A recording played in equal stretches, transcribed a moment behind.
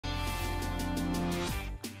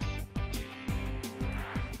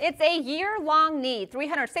It's a year-long need.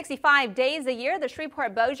 365 days a year, the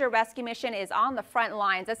Shreveport-Bossier Rescue Mission is on the front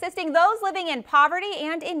lines, assisting those living in poverty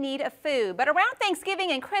and in need of food. But around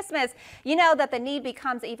Thanksgiving and Christmas, you know that the need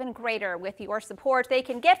becomes even greater. With your support, they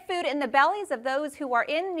can get food in the bellies of those who are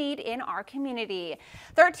in need in our community.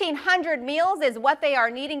 1,300 meals is what they are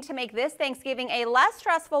needing to make this Thanksgiving a less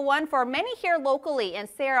stressful one for many here locally. And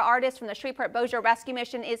Sarah Artist from the Shreveport-Bossier Rescue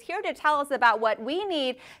Mission is here to tell us about what we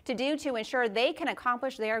need to do to ensure they can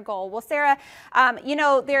accomplish their goal. Well, Sarah, you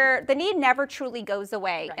know, the need never truly goes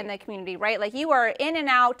away in the community, right? Like, you are in and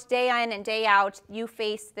out, day in and day out. You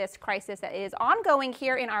face this crisis that is ongoing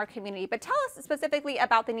here in our community. But tell us specifically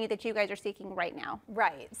about the need that you guys are seeking right now.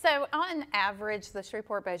 Right. So on average, the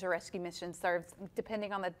Shreveport-Bossier Rescue Mission serves,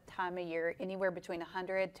 depending on the time of year, anywhere between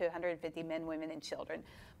 100 to 150 men, women, and children.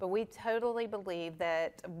 But we totally believe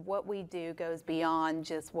that what we do goes beyond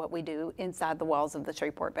just what we do inside the walls of the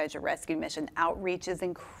Shreveport-Bossier Rescue Mission. Outreach is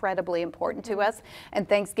incredibly important to us, and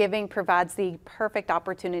Thanksgiving provides the perfect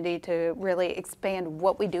opportunity to really expand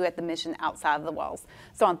what we do at the mission outside of the walls.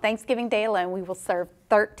 So on Thanksgiving Day alone, we will serve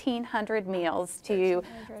 1,300 meals to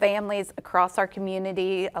families across our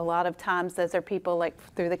community. A lot of times those are people like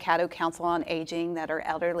through the Caddo Council on Aging that are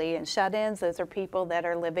elderly and shut-ins. Those are people that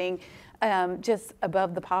are living just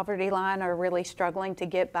above the poverty line, or really struggling to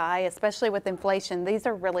get by, especially with inflation. These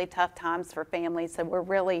are really tough times for families, so we're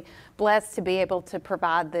really blessed to be able to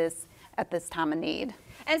provide this at this time of need.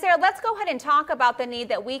 And Sarah, let's go ahead and talk about the need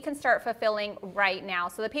that we can start fulfilling right now.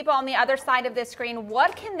 So the people on the other side of this screen,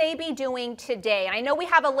 what can they be doing today? And I know we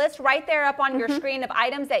have a list right there up on your screen of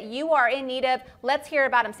items that you are in need of. Let's hear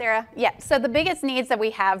about them, Sarah. Yeah, so the biggest needs that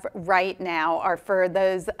we have right now are for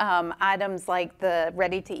those items like the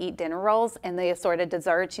ready-to-eat dinner rolls and the assorted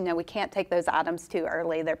desserts. You know, we can't take those items too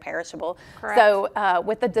early. They're perishable. Correct. So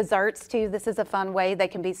with the desserts too, this is a fun way. They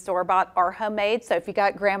can be store-bought or homemade. So if you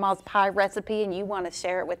got grandma's pie recipe and you want to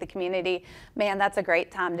share it with the community, man, that's a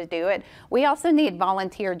great time to do it. We also need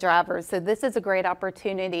volunteer drivers, so this is a great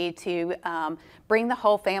opportunity to bring the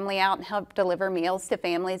whole family out and help deliver meals to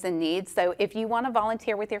families in need. So if you want to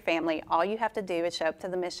volunteer with your family, all you have to do is show up to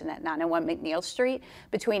the mission at 901 McNeil Street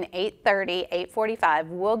between 8:30, 8:45.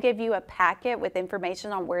 We'll give you a packet with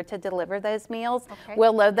information on where to deliver those meals. Okay.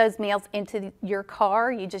 We'll load those meals into your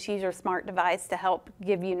car. You just use your smart device to help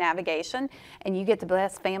give you navigation, and you get to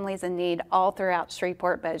bless families in need all throughout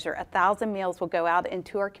Shreveport-Bossier. 1,000 meals will go out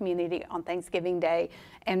into our community on Thanksgiving Day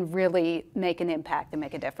and really make an impact and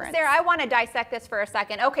make a difference. Sarah, I want to dissect this for a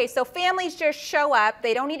second. Okay, so families just show up.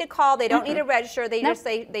 They don't need to call. They don't need to register. They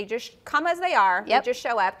just come as they are. They just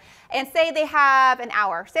show up. And say they have an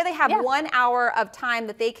hour. Say they have 1 hour of time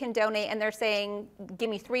that they can donate, and they're saying, give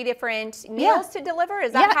me 3 different meals to deliver?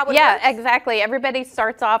 Is that how it works? Yeah, exactly. Everybody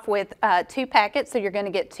starts off with 2 packets, so you're going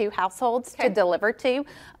to get 2 households to deliver to.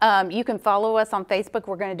 You can follow us on Facebook.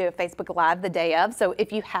 We're going to do a Facebook Live the day of. So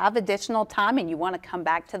if you have additional time and you want to come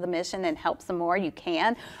back to the mission and help some more, you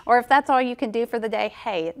can. Or if that's all you can do for the day,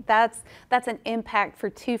 hey, that's an impact for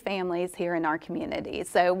 2 families here in our community.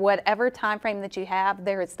 So whatever time frame that you have,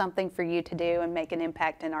 there is something for you to do and make an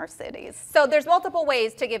impact in our cities. So there's multiple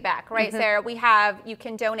ways to give back, right, Sarah? We have, you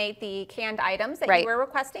can donate the canned items that you were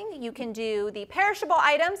requesting. You can do the perishable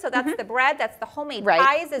items, so that's the bread, that's the homemade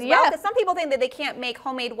pies as well. Because some people think that they can't make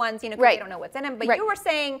homemade ones, you know, because they don't know what's in them. But you were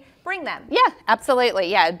saying, bring them. Yeah,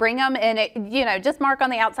 absolutely. Yeah, bring them, and you know, just mark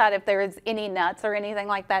on the outside if there is any nuts or anything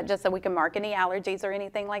like that, just so we can mark any allergies or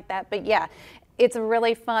anything like that. But yeah, it's a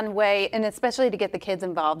really fun way, and especially to get the kids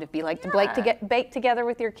involved. If you like to bake together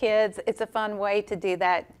with your kids, it's a fun way to do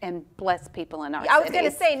that and bless people in our cities. I was going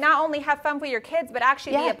to say, not only have fun with your kids, but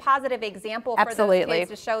actually be a positive example for those kids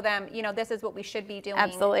to show them, you know, this is what we should be doing.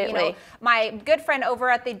 Absolutely. You know, my good friend over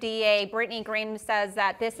at the DA, Brittany Green, says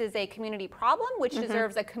that this is a community problem which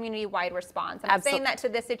deserves a community-wide response. I'm saying that to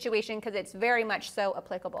this situation because it's very much so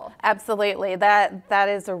applicable. Absolutely. That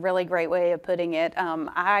is a really great way of putting it.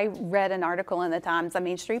 I read an article in the Times. I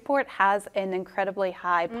mean, Shreveport has an incredibly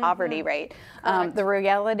high poverty rate. The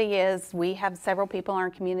reality is we have several people in our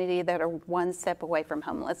community that are one step away from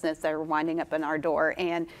homelessness that are winding up in our door,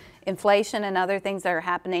 and inflation and other things that are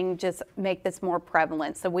happening just make this more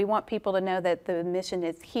prevalent. So we want people to know that the mission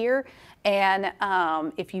is here, and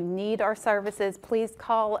if you need our services, please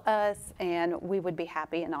call us, and we would be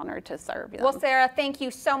happy and honored to serve them. Well, Sarah, thank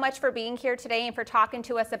you so much for being here today and for talking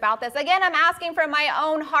to us about this. Again, I'm asking from my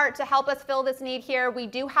own heart to help us fill this need here. We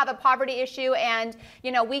do have a poverty issue, and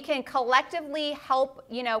you know, we can collectively help,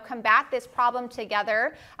 you know, combat this problem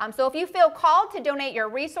together. So if you feel called to donate your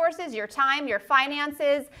resources, your time, your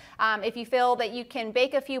finances, if you feel that you can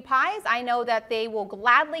bake a few pies, I know that they will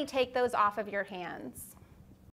gladly take those off of your hands.